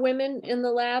improved for women in the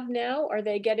lab now? Are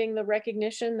they getting the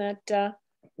recognition that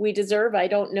we deserve? I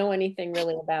don't know anything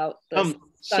really about the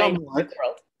somewhat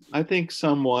world. I think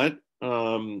somewhat,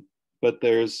 but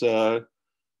there's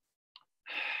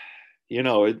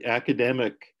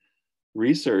academic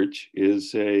research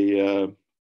is a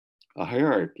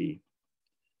hierarchy.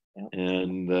 Yep.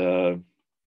 And there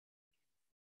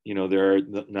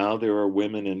are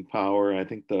women in power. I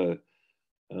think a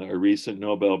recent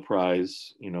Nobel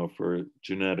Prize for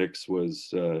genetics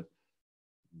was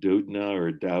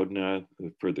Doudna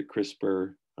for the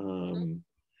CRISPR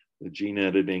the gene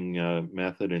editing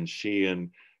method, and she and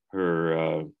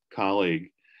her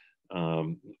colleague,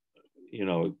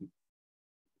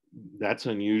 that's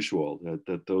unusual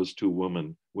that those two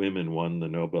women won the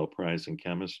Nobel Prize in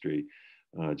chemistry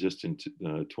just in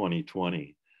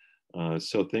 2020.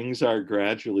 So things are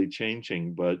gradually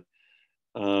changing, but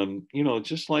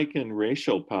just like in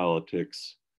racial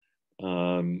politics,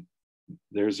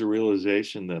 there's a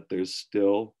realization that there's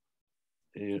still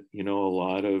a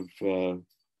lot of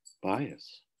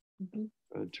bias,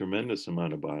 a tremendous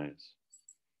amount of bias.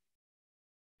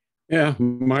 Yeah,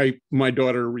 my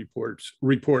daughter reports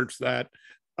that.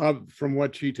 From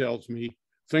what she tells me,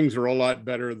 things are a lot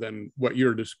better than what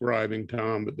you're describing,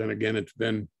 Tom. But then again, it's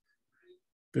been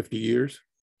 50 years.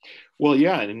 Well,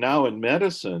 yeah, and now in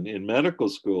medicine, in medical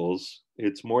schools,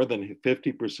 it's more than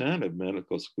 50% of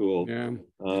medical school. Yeah.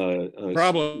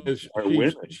 Problem is are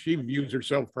women. She views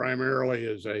herself primarily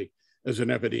as an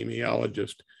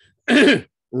epidemiologist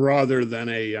rather than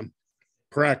a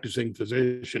practicing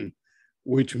physician,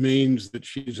 which means that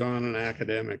she's on an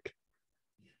academic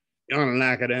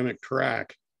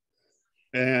track.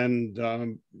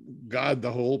 And God,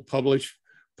 the whole publish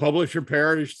or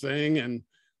perish thing, and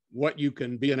what you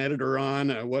can be an editor on,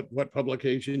 what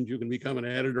publications you can become an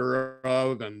editor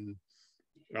of, and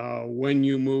when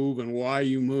you move and why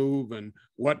you move, and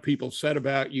what people said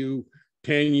about you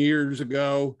 10 years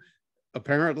ago,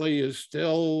 apparently is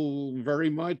still very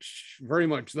much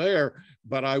there.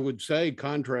 But I would say,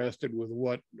 contrasted with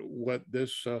what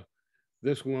this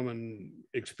woman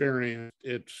experienced,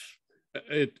 it's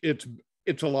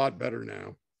a lot better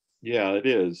now. Yeah, it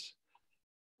is.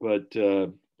 But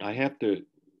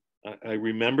I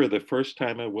remember the first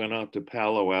time I went out to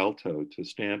Palo Alto, to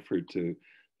Stanford, to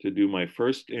do my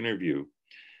first interview.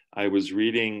 I was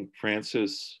reading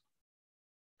Frances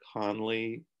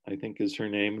Conley, I think is her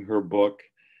name, her book,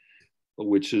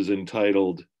 which is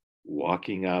entitled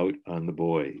Walking Out on the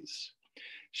Boys.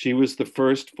 She was the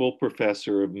first full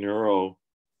professor of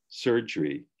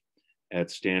neurosurgery at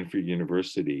Stanford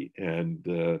University, and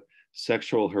the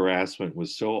sexual harassment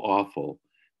was so awful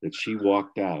that she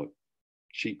walked out.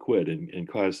 She quit and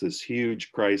caused this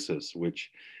huge crisis, which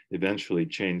eventually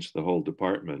changed the whole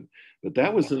department. But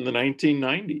that was in the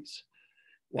 1990s.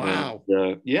 Wow.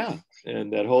 And, yeah,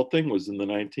 and that whole thing was in the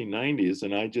 1990s.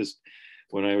 And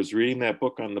when I was reading that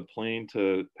book on the plane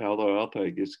to Palo Alto, I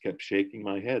just kept shaking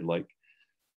my head, like,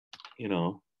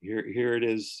 here it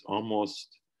is, almost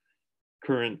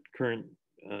the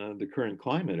current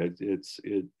climate.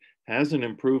 It hasn't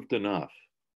improved enough.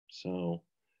 So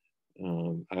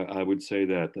I would say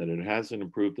that it hasn't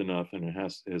improved enough, and it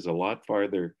has a lot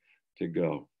farther to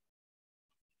go.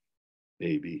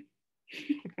 Baby.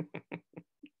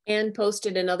 Anne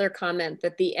posted another comment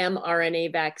that the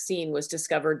mRNA vaccine was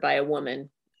discovered by a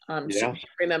woman. She can't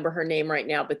remember her name right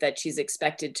now, but that she's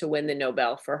expected to win the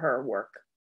Nobel for her work.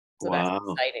 So wow.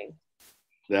 That's exciting.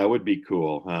 That would be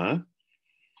cool, huh?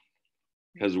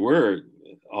 Because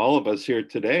all of us here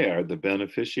today are the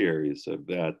beneficiaries of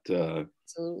that.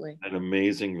 Absolutely. An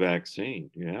amazing vaccine.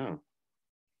 Yeah.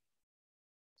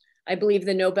 I believe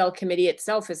the Nobel Committee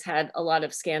itself has had a lot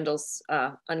of scandals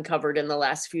uncovered in the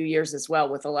last few years as well,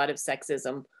 with a lot of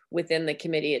sexism within the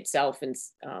committee itself. And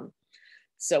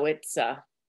so it's,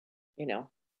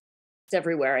 it's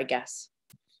everywhere, I guess.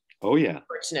 Oh, yeah.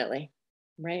 Fortunately.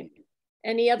 Right.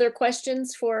 Any other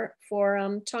questions for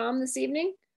Tom this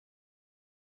evening?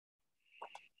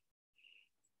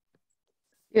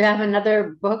 You have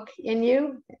another book in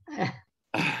you?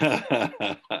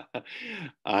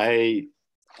 I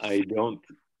don't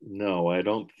know. I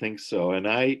don't think so. And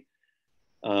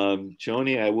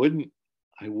Joni, I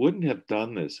wouldn't have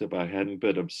done this if I hadn't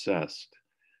been obsessed.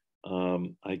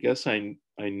 I guess I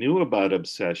knew about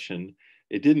obsession.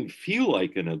 It didn't feel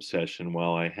like an obsession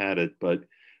while I had it, but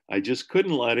I just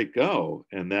couldn't let it go.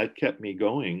 And that kept me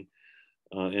going.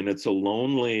 And it's a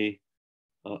lonely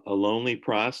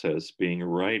process being a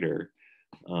writer.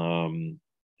 And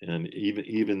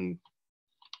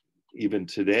even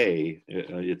today,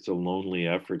 it's a lonely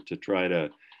effort to try to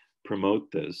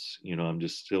promote this. I'm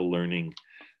just still learning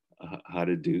how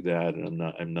to do that. And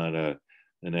I'm not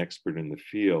an expert in the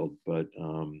field, but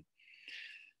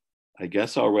I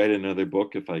guess I'll write another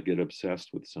book if I get obsessed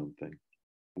with something.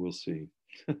 We'll see.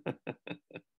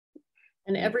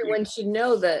 And everyone should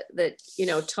know that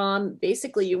Tom,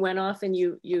 basically you went off and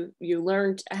you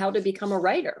learned how to become a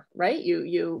writer, right?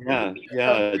 You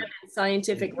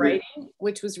scientific writing,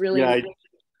 which was really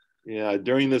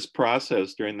during this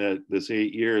process, during this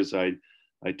 8 years, I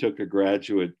took a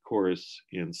graduate course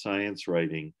in science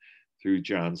writing through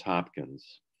Johns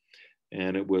Hopkins,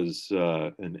 and it was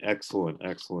an excellent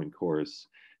course,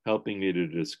 helping me to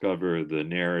discover the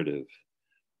narrative,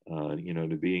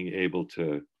 to being able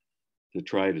to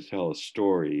try to tell a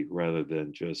story rather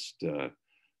than just,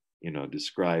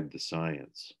 describe the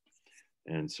science.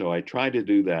 And so I try to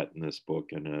do that in this book.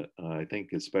 And I think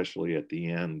especially at the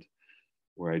end,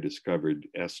 where I discovered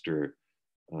Esther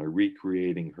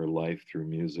recreating her life through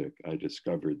music, I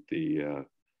discovered the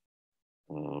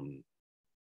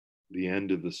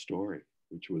end of the story,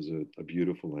 which was a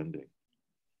beautiful ending.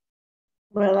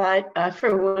 Well, I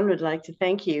for one would like to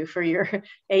thank you for your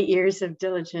 8 years of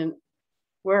diligent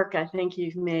work. I think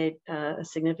you've made a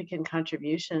significant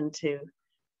contribution to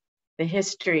the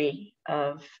history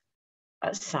of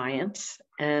science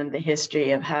and the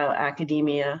history of how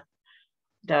academia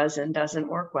does and doesn't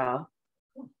work well.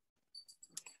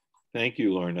 Thank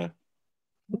you, Lorna.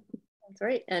 That's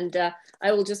right. And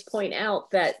I will just point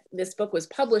out that this book was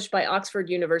published by Oxford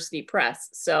University Press.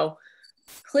 So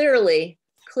clearly,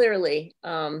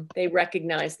 they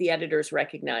recognize, the editors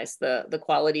recognize the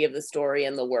quality of the story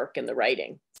and the work and the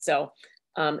writing. So,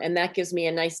 and that gives me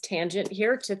a nice tangent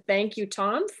here to thank you,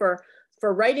 Tom, for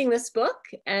writing this book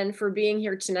and for being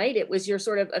here tonight. It was your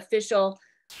sort of official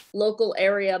local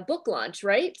area book launch,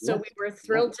 right? So we were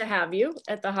thrilled to have you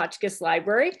at the Hotchkiss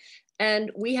Library.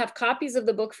 And we have copies of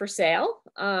the book for sale.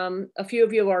 A few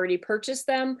of you have already purchased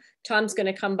them. Tom's going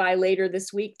to come by later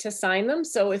this week to sign them.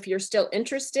 So if you're still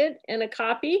interested in a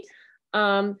copy,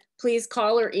 please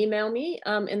call or email me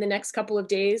in the next couple of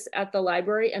days at the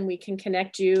library, and we can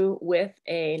connect you with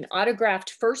an autographed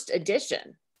first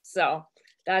edition. So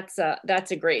that's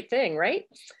a great thing, right?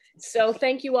 So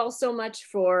thank you all so much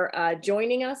for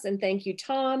joining us, and thank you,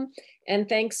 Tom, and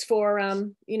thanks for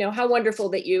you know, how wonderful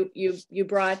that you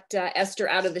brought Esther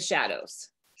out of the shadows.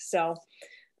 So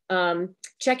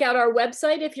check out our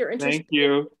website if you're interested. Thank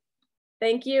you.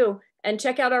 Thank you. And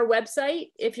check out our website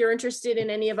if you're interested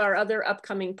in any of our other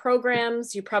upcoming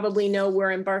programs. You probably know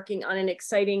we're embarking on an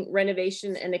exciting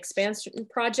renovation and expansion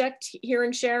project here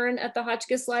in Sharon at the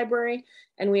Hotchkiss Library.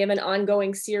 And we have an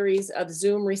ongoing series of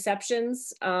Zoom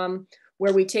receptions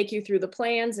where we take you through the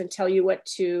plans and tell you what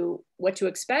to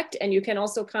expect. And you can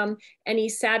also come any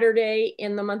Saturday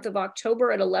in the month of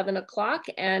October at 11 o'clock,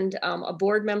 and a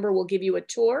board member will give you a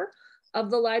tour of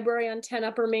the library on 10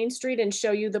 Upper Main Street and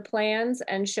show you the plans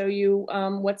and show you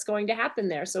what's going to happen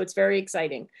there. So it's very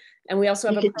exciting. And we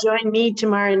also have you could join me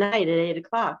tomorrow night at 8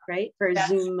 o'clock, right? For a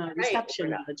Zoom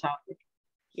reception on the topic.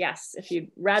 Yes, if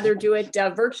you'd rather do it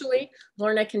virtually,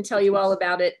 Lorna can tell you all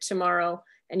about it tomorrow,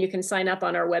 and you can sign up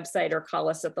on our website or call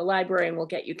us at the library and we'll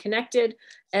get you connected.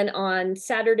 And on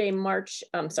Saturday,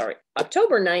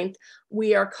 October 9th,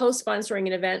 we are co-sponsoring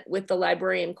an event with the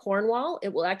library in Cornwall.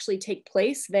 It will actually take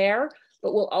place there,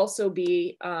 but will also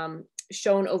be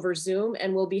shown over Zoom,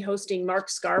 and we'll be hosting Mark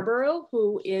Scarborough,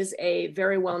 who is a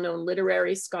very well-known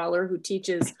literary scholar who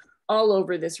teaches all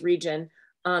over this region.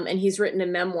 And he's written a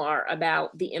memoir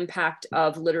about the impact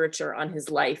of literature on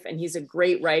his life. And he's a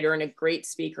great writer and a great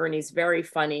speaker, and he's very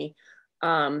funny.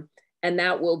 And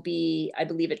that will be, I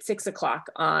believe, at 6 o'clock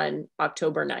on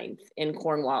October 9th in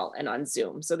Cornwall and on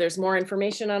Zoom. So there's more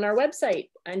information on our website.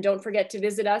 And don't forget to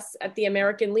visit us at the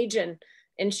American Legion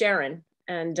in Sharon.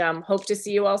 And hope to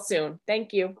see you all soon.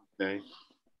 Thank you. Okay.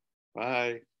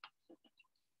 Bye.